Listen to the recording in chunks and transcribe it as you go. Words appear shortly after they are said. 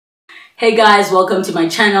Hey guys, welcome to my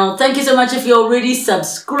channel. Thank you so much if you're already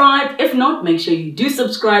subscribed. If not, make sure you do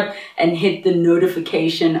subscribe and hit the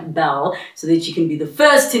notification bell so that you can be the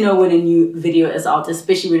first to know when a new video is out,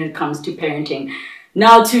 especially when it comes to parenting.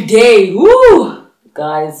 Now today, woo,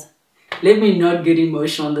 guys, let me not get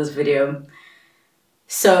emotional in this video.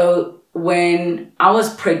 So when I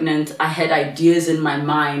was pregnant, I had ideas in my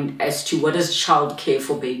mind as to what is childcare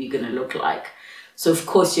for baby gonna look like. So of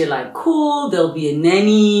course you're like, cool, there'll be a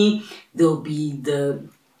nanny, there'll be the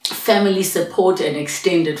family support and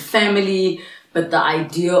extended family, but the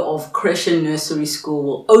idea of crèche and nursery school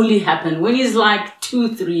will only happen when he's like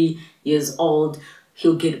 2-3 years old.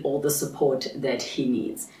 He'll get all the support that he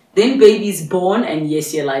needs. Then baby's born and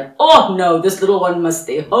yes, you're like, oh no, this little one must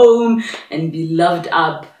stay home and be loved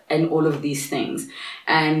up and all of these things.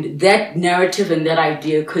 And that narrative and that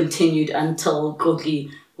idea continued until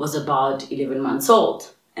Koki was about 11 months old.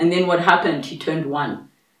 And then what happened? He turned 1.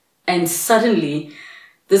 And suddenly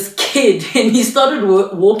this kid, and he started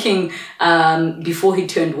walking before he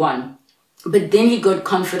turned 1. But then he got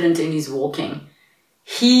confident in his walking.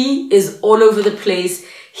 He is all over the place.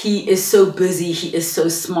 He is so busy. He is so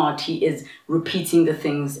smart. He is repeating the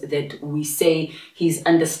things that we say. He's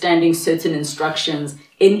understanding certain instructions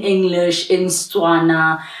in English, in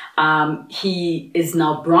Tswana. He is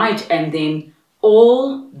now bright. And then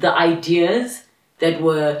all the ideas that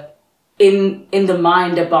were in the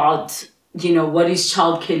mind about, you know, what his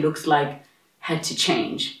childcare looks like had to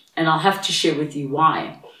change. And I'll have to share with you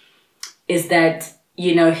why. Is that,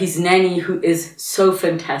 you know, his nanny, who is so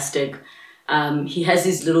fantastic, he has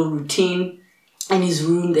his little routine in his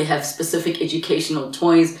room. They have specific educational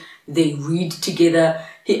toys. They read together.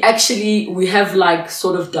 We have like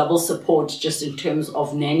sort of double support just in terms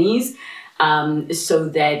of nannies. So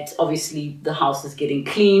that obviously the house is getting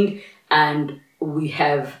cleaned and we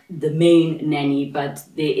have the main nanny, but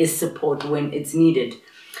there is support when it's needed.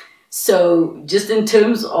 So just in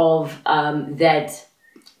terms of that,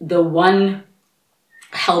 the one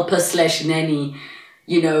helper / nanny,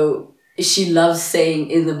 you know, she loves saying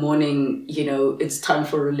in the morning, you know, it's time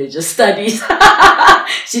for religious studies.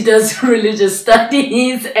 She does religious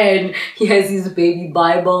studies and he has his baby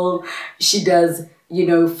Bible. She does, you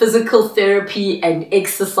know, physical therapy and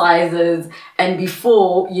exercises. And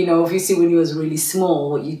before, you know, obviously when he was really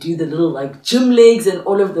small, you do the little like gym legs and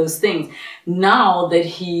all of those things. Now that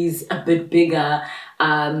he's a bit bigger,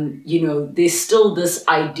 you know, there's still this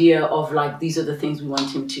idea of like, these are the things we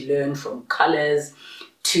want him to learn, from colors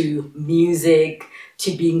to music,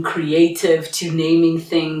 to being creative, to naming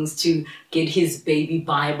things, to get his baby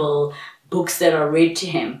Bible, books that are read to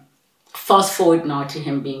him. Fast forward now to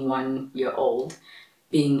him being 1 year old,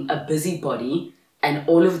 being a busybody, and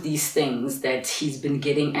all of these things that he's been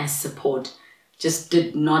getting as support just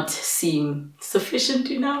did not seem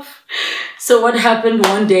sufficient enough. So what happened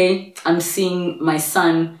one day, I'm seeing my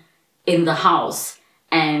son in the house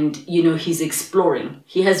and, you know, he's exploring.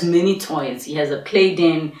 He has many toys. He has a play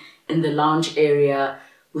den in the lounge area.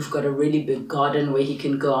 We've got a really big garden where he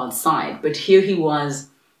can go outside. But here he was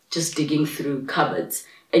just digging through cupboards.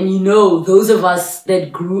 And you know, those of us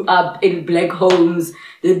that grew up in black homes,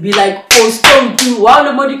 they'd be like, oh, stone do, wow,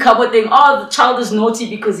 the muddy cupboard thing. Oh, the child is naughty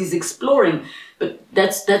because he's exploring. But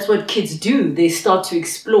that's what kids do. They start to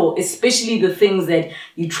explore, especially the things that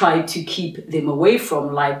you try to keep them away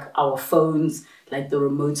from, like our phones, like the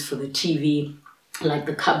remotes for the TV, like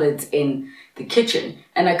the cupboards in the kitchen.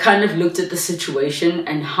 And I kind of looked at the situation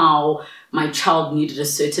and how my child needed a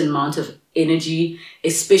certain amount of energy,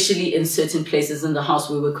 especially in certain places in the house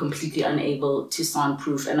where we're completely unable to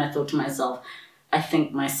soundproof. And I thought to myself, I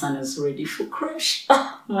think my son is ready for crèche.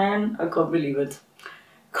 Oh, man, I can't believe it.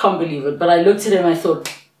 Can't believe it. But I looked at him, I thought,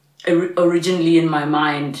 originally in my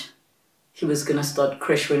mind, he was going to start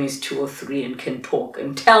crèche when he's 2 or 3 and can talk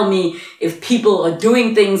and tell me if people are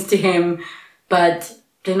doing things to him. But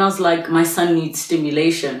then I was like, my son needs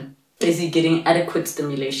stimulation. Is he getting adequate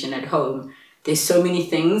stimulation at home? There's so many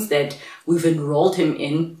things that we've enrolled him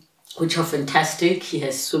in, which are fantastic. He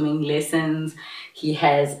has swimming lessons. He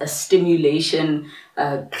has a stimulation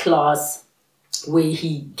class where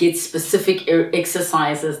he gets specific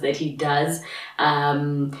exercises that he does.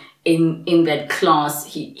 In that class,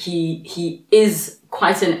 he is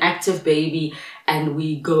quite an active baby, and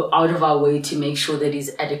we go out of our way to make sure that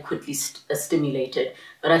he's adequately stimulated.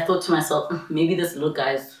 But I thought to myself, maybe this little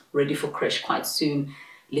guy is ready for crèche quite soon.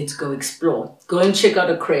 Let's go explore. Go and check out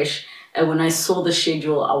a crèche. And when I saw the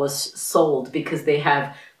schedule, I was sold, because they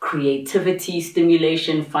have creativity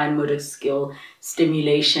stimulation, fine motor skill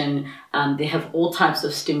stimulation. They have all types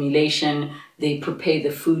of stimulation. They prepare the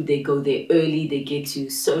food. They go there early. They get to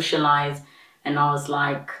socialize. And I was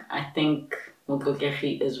like, I think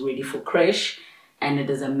Mokokegi is ready for Crèche, and it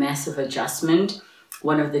is a massive adjustment.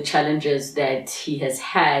 One of the challenges that he has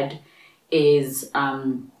had is,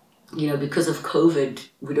 you know, because of COVID,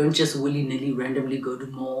 we don't just willy-nilly randomly go to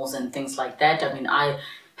malls and things like that. I mean, I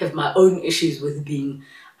have my own issues with being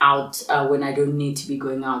out when I don't need to be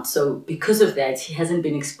going out. So because of that, he hasn't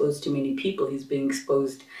been exposed to many people. He's been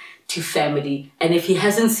exposed to family. And if he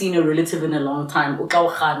hasn't seen a relative in a long time,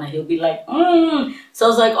 he'll be like, So I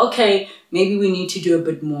was like, okay, maybe we need to do a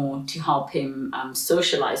bit more to help him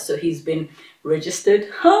socialize. So he's been registered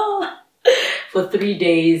for 3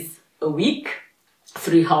 days a week,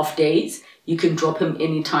 3 half days. You can drop him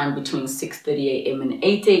anytime between 6:30 a.m. and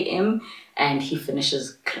 8 a.m. and he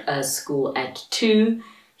finishes school at 2.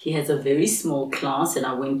 He has a very small class, and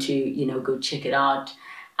I went to, you know, go check it out.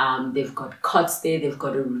 They've got cots there, they've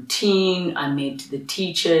got a routine. I met the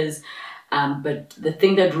teachers. But the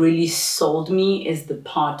thing that really sold me is the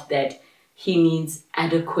part that he needs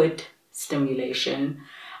adequate stimulation.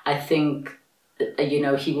 I think, you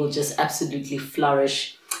know, he will just absolutely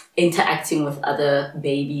flourish interacting with other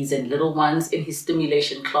babies and little ones in his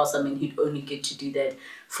stimulation class. I mean, he'd only get to do that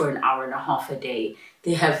for an hour and a half a day.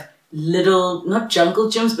 They have little, not jungle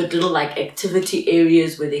gyms, but little like activity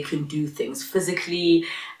areas where they can do things physically.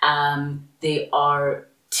 There are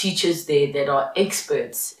teachers there that are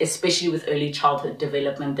experts, especially with early childhood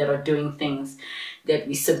development, that are doing things that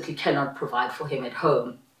we simply cannot provide for him at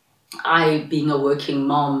home. I, being a working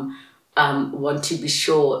mom, want to be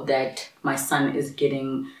sure that my son is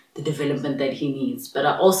getting the development that he needs. But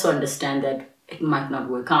I also understand that it might not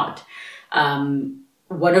work out.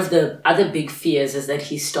 One of the other big fears is that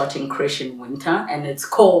he's starting Crèche in winter and it's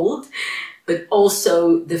cold, but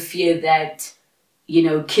also the fear that, you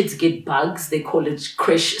know, kids get bugs. They call it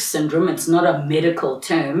Crèche syndrome. It's not a medical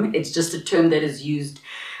term. It's just a term that is used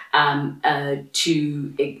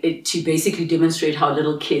to basically demonstrate how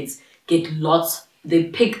little kids get they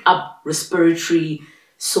pick up respiratory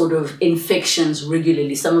sort of infections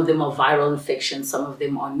regularly. Some of them are viral infections, some of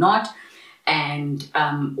them are not. And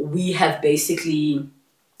we have basically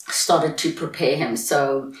started to prepare him.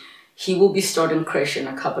 So he will be starting Crèche in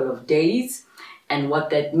a couple of days. And what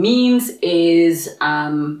that means is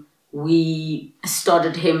we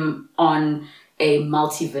started him on a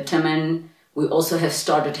multivitamin. We also have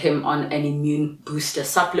started him on an immune booster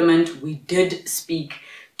supplement. We did speak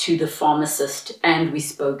to the pharmacist and we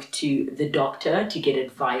spoke to the doctor to get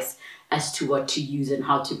advice as to what to use and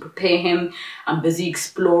how to prepare him. I'm busy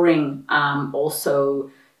exploring also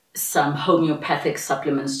some homeopathic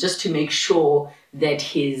supplements just to make sure that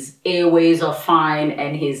his airways are fine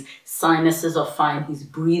and his sinuses are fine, he's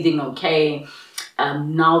breathing okay.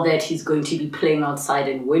 Now that he's going to be playing outside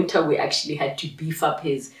in winter, we actually had to beef up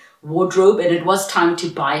his wardrobe, and it was time to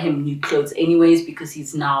buy him new clothes anyways because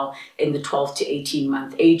he's now in the 12 to 18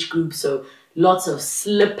 month age group. So lots of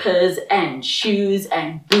slippers and shoes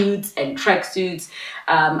and boots and tracksuits.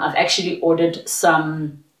 I've actually ordered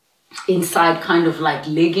some inside kind of like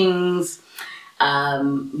leggings,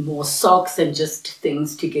 more socks and just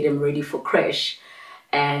things to get him ready for Crèche.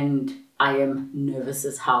 And I am nervous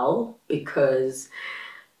as hell because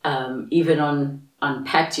even on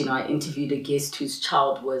Unpacked, you know, I interviewed a guest whose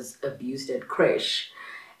child was abused at Crèche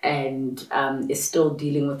and is still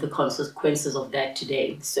dealing with the consequences of that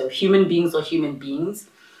today. So human beings are human beings,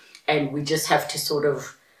 and we just have to sort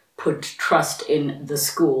of put trust in the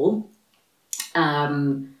school.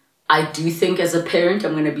 I do think as a parent,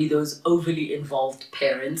 I'm going to be those overly involved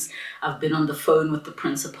parents. I've been on the phone with the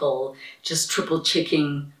principal, just triple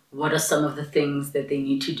checking what are some of the things that they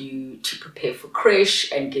need to do to prepare for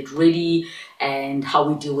Crèche and get ready, and how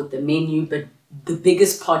we deal with the menu. But the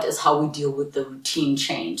biggest part is how we deal with the routine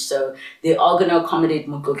change. So they are going to accommodate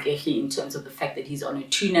Mokokegi in terms of the fact that he's on a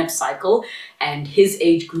 2-nap cycle, and his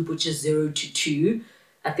age group, which is 0 to 2,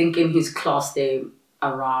 I think in his class they're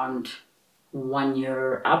around 1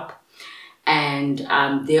 year up, and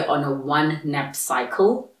they're on a 1-nap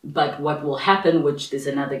cycle. But what will happen, which there's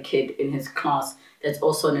another kid in his class that's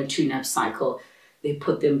also on a 2-nap cycle, they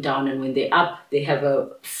put them down, and when they're up, they have a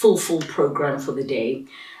full program for the day.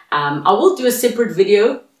 I will do a separate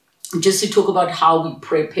video just to talk about how we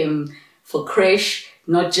prep him for Crèche,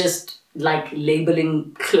 not just like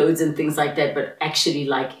labeling clothes and things like that, but actually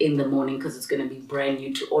like in the morning, because it's going to be brand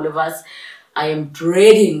new to all of us. I am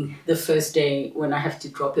dreading the first day when I have to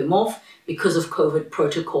drop him off. Because of COVID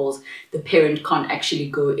protocols, the parent can't actually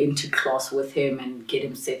go into class with him and get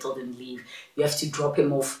him settled and leave. You have to drop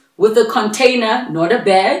him off with a container, not a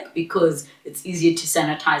bag, because it's easier to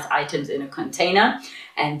sanitize items in a container.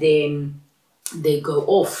 And then they go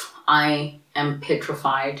off. I am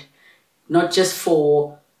petrified. not just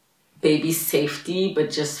for baby's safety, but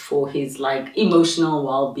just for his like emotional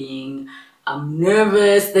well-being. I'm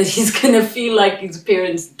nervous that he's gonna feel like his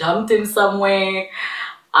parents dumped him somewhere.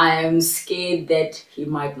 I am scared that he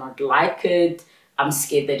might not like it. I'm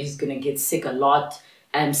scared that he's gonna get sick a lot.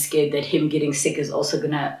 I'm scared that him getting sick is also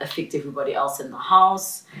gonna affect everybody else in the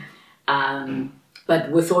house.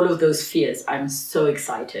 But with all of those fears, I'm so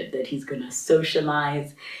excited that he's gonna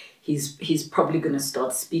socialize. He's probably going to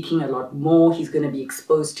start speaking a lot more. He's going to be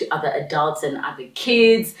exposed to other adults and other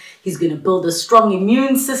kids. He's going to build a strong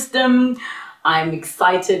immune system. I'm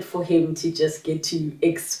excited for him to just get to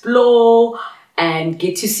explore and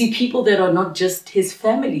get to see people that are not just his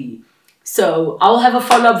family. So I'll have a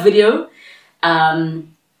follow-up video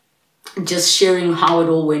just sharing how it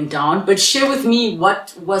all went down. But share with me,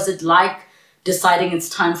 what was it like deciding it's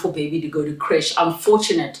time for baby to go to Crèche? I'm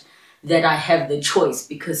fortunate that I have the choice,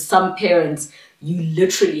 because some parents, you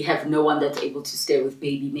literally have no one that's able to stay with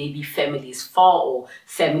baby. Maybe family is far or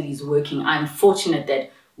family is working. I'm fortunate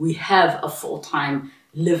that we have a full-time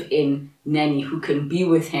live-in nanny who can be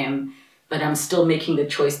with him, but I'm still making the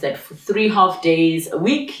choice that for 3.5 days a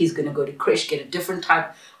week, he's going to go to Crèche, get a different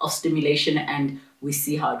type of stimulation, and we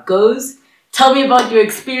see how it goes. Tell me about your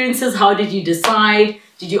experiences. How did you decide?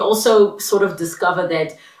 Did you also sort of discover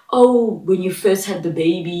that, oh, when you first had the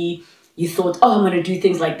baby, you thought, oh, I'm going to do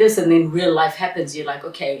things like this, and then real life happens. You're like,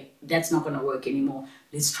 okay, that's not going to work anymore.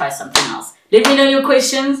 Let's try something else. Let me know your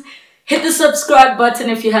questions. Hit the subscribe button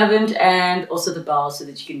if you haven't, and also the bell so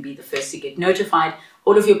that you can be the first to get notified.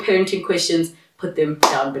 All of your parenting questions, put them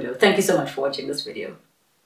down below. Thank you so much for watching this video.